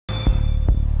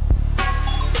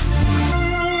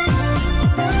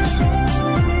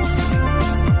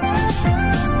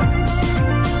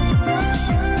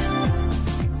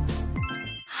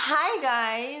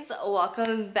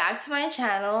welcome back to my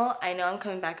channel. I know I'm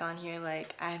coming back on here,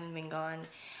 like I haven't been gone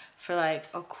for like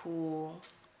a cool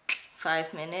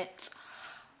 5 minutes,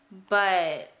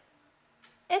 but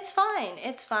it's fine.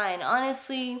 It's fine.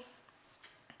 Honestly,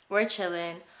 we're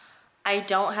chilling. I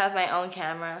don't have my own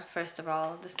camera, first of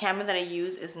all. This camera that I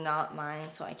use is not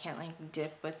mine, so I can't like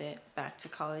dip with it back to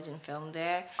college and film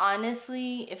there.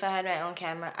 Honestly, if I had my own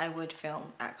camera, I would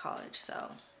film at college,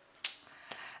 so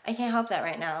I can't help that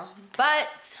right now.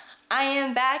 But I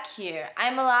am back here.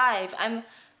 I'm alive. I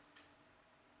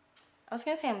was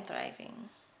gonna say I'm thriving.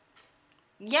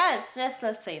 Yes,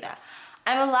 let's say that.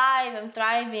 I'm alive, I'm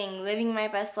thriving, living my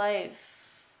best life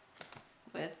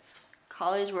with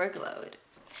college workload.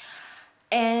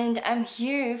 And I'm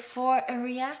here for a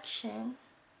reaction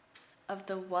of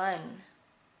the one,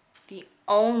 the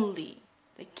only,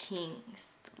 the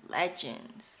kings, the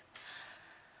legends.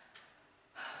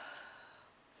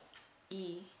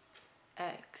 EXO.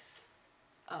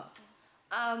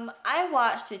 I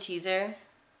watched the teaser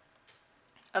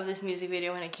of this music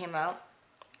video when it came out.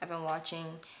 I've been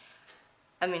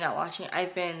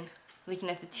looking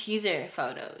at the teaser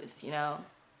photos, you know.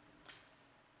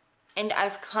 And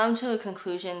I've come to a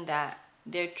conclusion that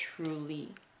they're truly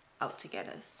out to get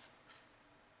us.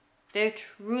 They're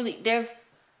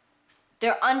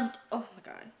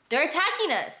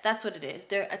attacking us. That's what it is.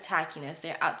 They're attacking us.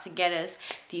 They're out to get us.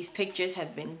 These pictures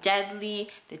have been deadly.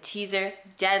 The teaser,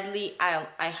 deadly. I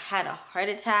had a heart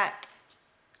attack.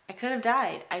 I could have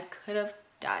died.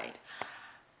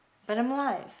 But I'm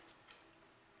alive.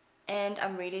 And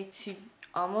I'm ready to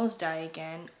almost die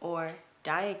again or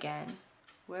die again.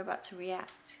 We're about to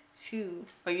react to,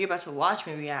 or you're about to watch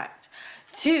me react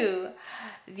to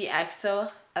the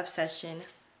EXO Obsession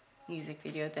music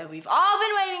video that we've all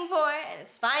been waiting for, and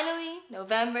it's finally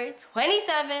November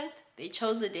 27th. They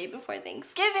chose the day before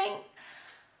Thanksgiving.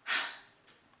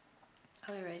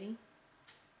 Are we ready?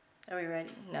 Are we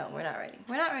ready? No, we're not ready.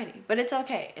 We're not ready, but it's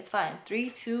okay. It's fine. 3,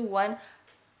 2, 1,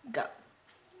 go.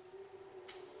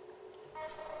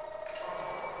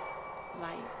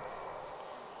 Lights.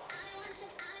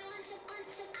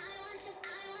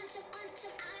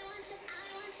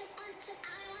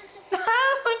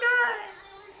 Oh my god!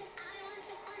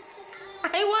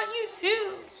 I want you too!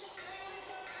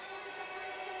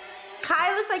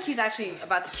 Kai looks like he's actually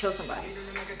about to kill somebody.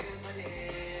 Oh my god!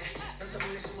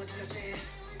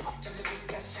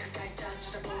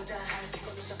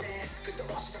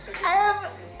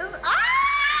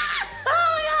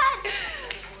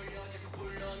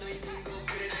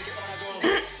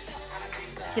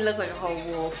 He looked like a whole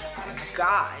wolf.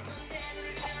 God.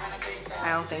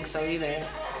 I don't think so either.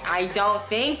 I don't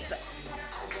think so.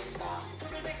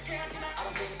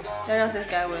 They got this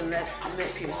guy with lip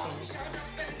piercings.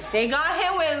 They got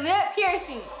him with lip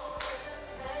piercings.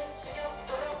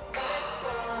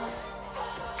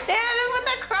 They have him with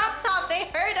a crop top. They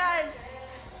hurt us.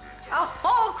 A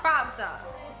whole crop top.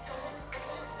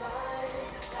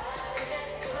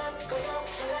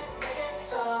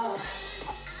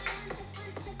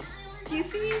 Do you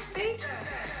see these things?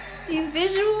 These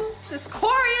visuals? This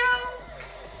choreo?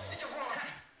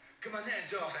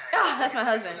 Oh, that's my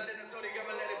husband.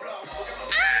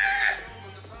 Ah!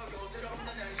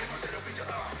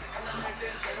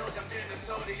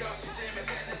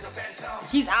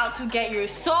 He's out to get your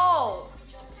soul.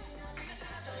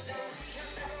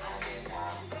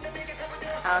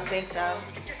 I don't think so.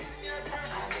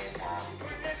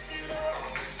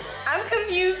 I'm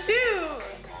confused too.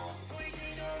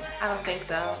 I don't think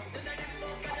so.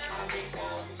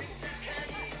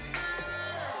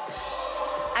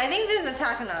 I think this is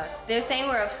attacking us. They're saying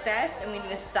we're obsessed and we need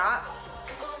to stop.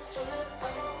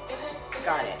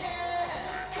 Got it.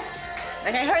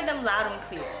 Like I heard them loud and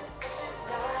clear.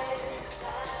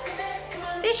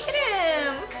 They hit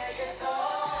him.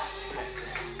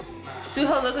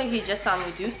 Suho looked like he just saw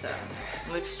Medusa.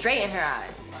 Looked straight in her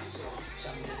eyes.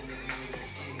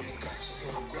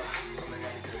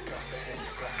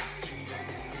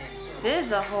 This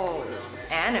is a whole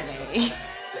anime.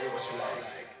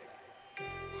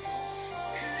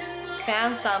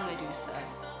 Fam saw Medusa.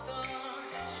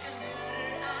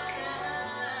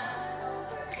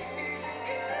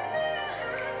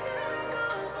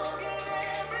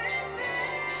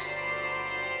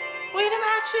 Wait, I'm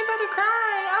actually about to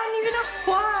cry. I don't even know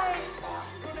why.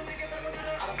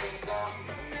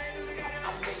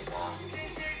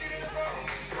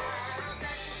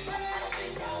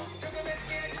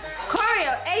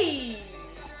 Choreo, ayy!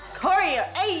 Choreo,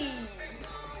 ayy!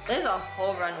 There's a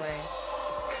whole runway.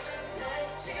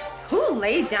 Who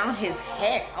laid down his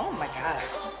hair? Oh my god.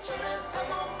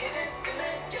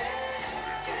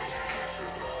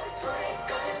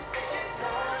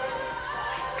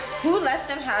 Who let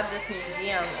them have this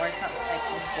museum or something? Like,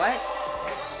 what?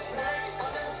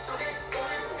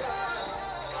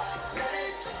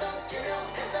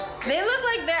 They look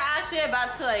like they're actually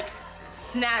about to, like,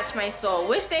 snatch my soul.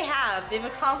 Which they have. They've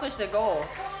accomplished the goal.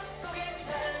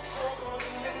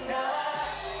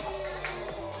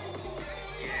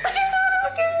 I'm not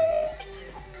okay.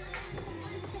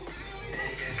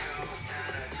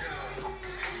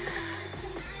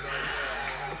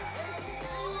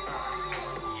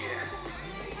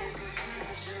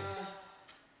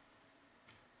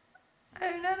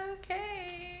 I'm not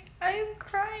okay. I'm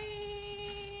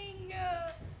crying.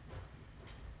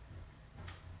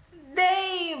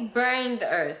 They burned the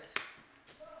earth.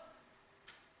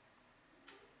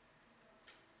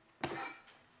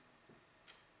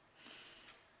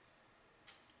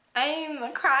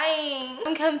 I'm crying.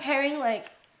 I'm comparing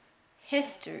like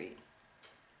history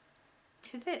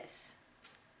to this.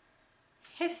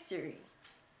 History.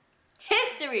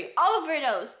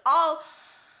 Overdose. All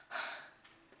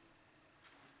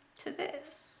to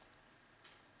this.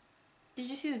 Did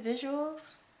you see the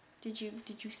visuals? Did you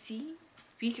see?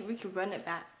 We could run it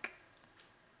back.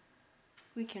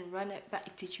 We can run it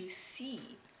back. Did you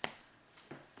see?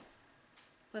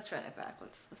 Let's run it back.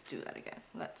 Let's do that again.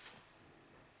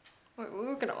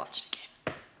 We're gonna watch it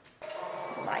again.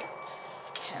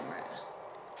 Lights, camera,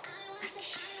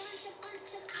 action.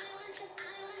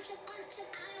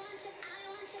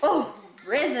 Oh,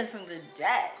 risen from the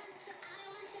dead.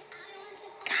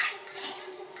 God damn.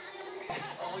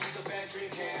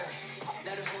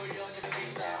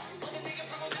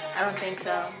 I don't think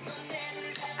so.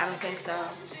 I don't think so.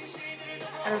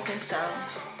 I don't think so.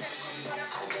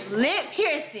 Lip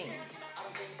piercing.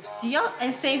 Do y'all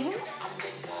and say who?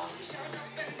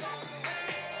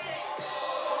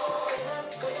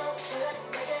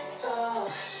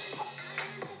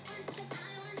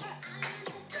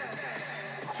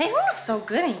 Say who looks so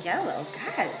good in yellow.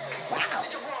 God, wow.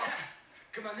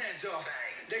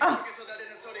 Oh.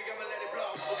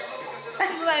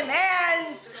 That's my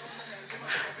man.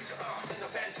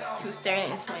 Who's staring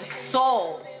into my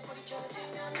soul?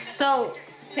 So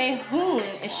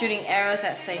Sehun is shooting arrows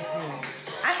at Sehun.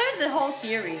 I heard the whole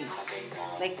theory,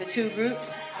 like the two groups,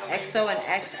 EXO and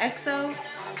XXO.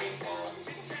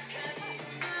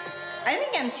 I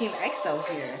think I'm Team EXO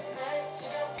here.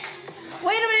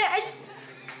 Wait a minute,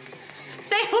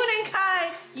 Sehun and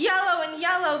Kai, yellow and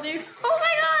yellow. Oh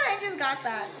my god, I just got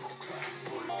that.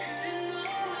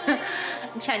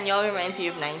 Chanyeol reminds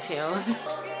you of Ninetales.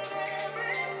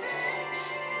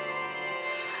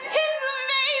 His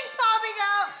veins popping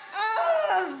out.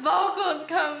 Ugh, vocals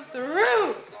come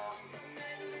through.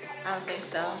 I don't think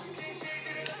so.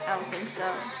 I don't think so.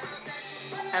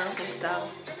 I don't think so.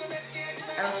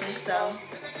 I don't think so.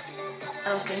 I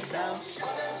don't think so.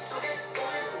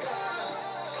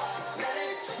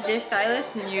 Their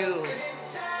stylists knew.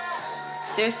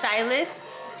 Their stylists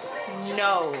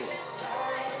know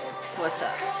what's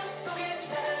up.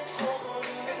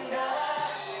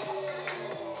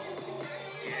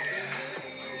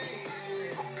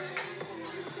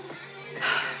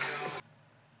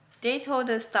 They told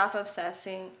us stop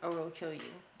obsessing or we'll kill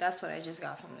you. That's what I just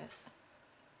got from this.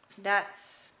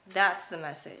 That's the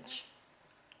message.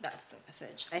 That's the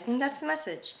message. I think that's the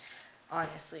message,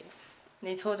 honestly.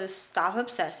 They told us stop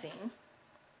obsessing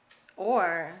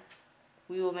or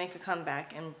we will make a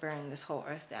comeback and burn this whole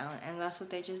earth down. And that's what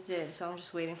they just did. So I'm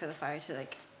just waiting for the fire to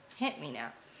like hit me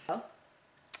now. So,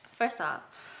 first off,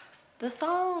 the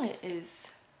song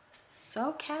is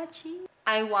so catchy.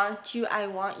 I want you,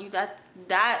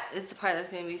 that is the part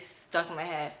that's gonna be stuck in my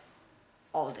head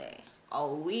all day,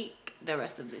 all week, the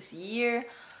rest of this year.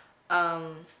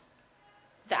 The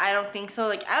I don't think so,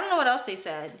 like I don't know what else they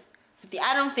said. But the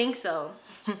I don't think so,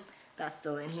 that's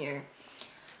still in here.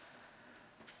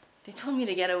 They told me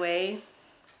to get away.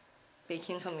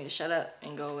 Baekhyun told me to shut up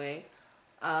and go away.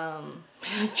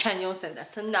 Chanyeol said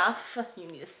that's enough. You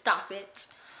need to stop it.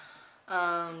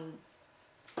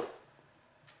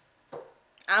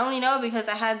 I only know because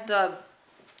I had the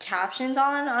captions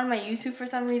on my YouTube for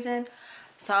some reason.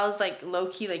 So I was like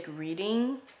low-key like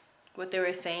reading what they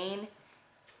were saying.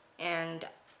 And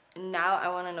now I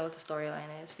want to know what the storyline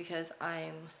is because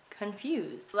I'm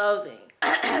confused. Loathing.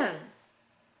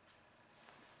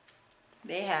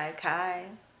 They had Kai,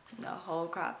 the whole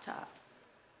crop top.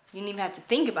 You didn't even have to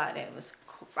think about it. It was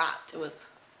cropped. It was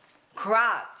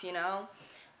cropped, you know?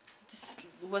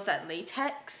 Was that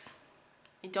latex?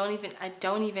 I don't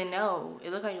even know.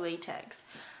 It looked like latex.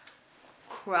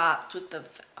 Cropped with the,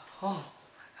 oh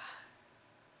my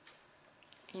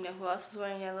god. You know who else is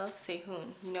wearing yellow?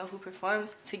 Sehun. You know who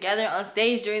performs together on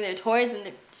stage during their tours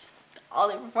and all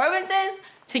their performances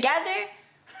together.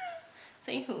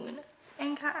 Sehun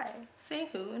and Kai.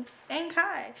 Sehun and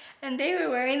Kai. And they were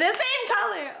wearing the same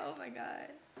color. Oh my god.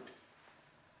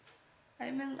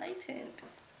 I'm enlightened.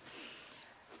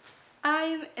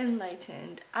 I'm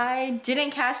enlightened. I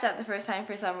didn't catch that the first time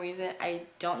for some reason. I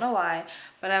don't know why,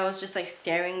 but I was just like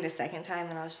staring the second time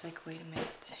and I was just like, wait a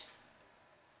minute.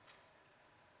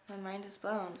 My mind is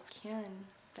blown. Kyun,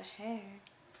 the hair.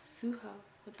 Suho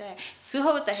with the hair.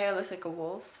 Suho with the hair looks like a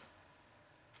wolf.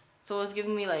 So it was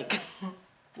giving me like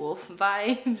wolf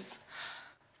vibes.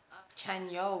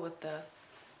 Chanyeol with the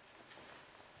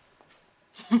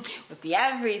with the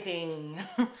everything.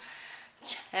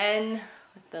 Chen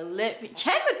with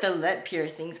the lip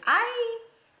piercings. I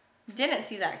didn't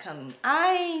see that coming.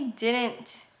 I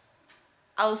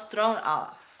was thrown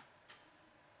off.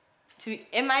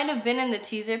 It might have been in the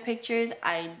teaser pictures,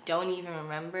 I don't even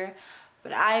remember,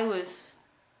 but I was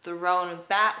thrown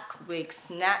back, wig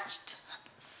snatched,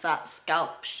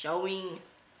 scalp showing.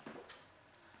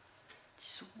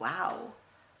 Just wow.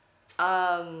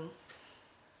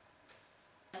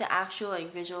 The actual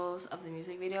like visuals of the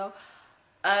music video,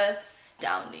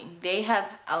 astounding. They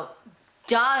have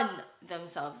outdone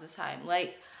themselves this time.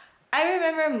 Like, I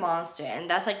remember Monster, and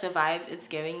that's like the vibe it's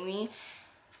giving me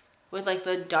with like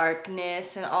the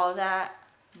darkness and all that.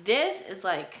 This is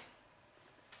like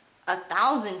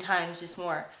 1,000 times just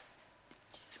more.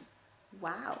 Just,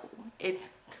 wow. It's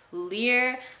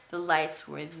clear. The lights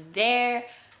were there.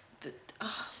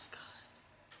 Oh.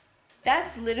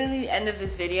 That's literally the end of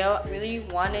this video. I really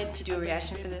wanted to do a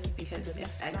reaction for this because it's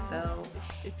EXO,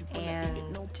 and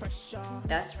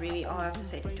that's really all I have to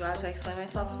say. Do I have to explain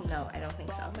myself? No, I don't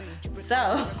think so.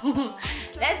 So,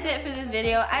 that's it for this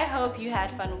video. I hope you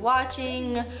had fun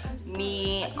watching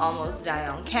me almost die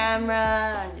on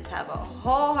camera and just have a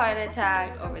whole heart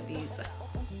attack over these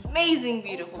amazing,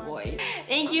 beautiful boys.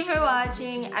 Thank you for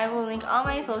watching. I will link all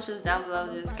my socials down below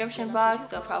in the description box.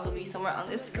 They'll probably be somewhere on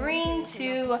the screen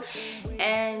too.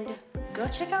 And go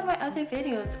check out my other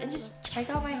videos and just check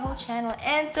out my whole channel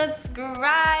and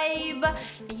subscribe.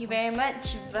 Thank you very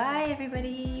much. Bye,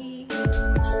 everybody.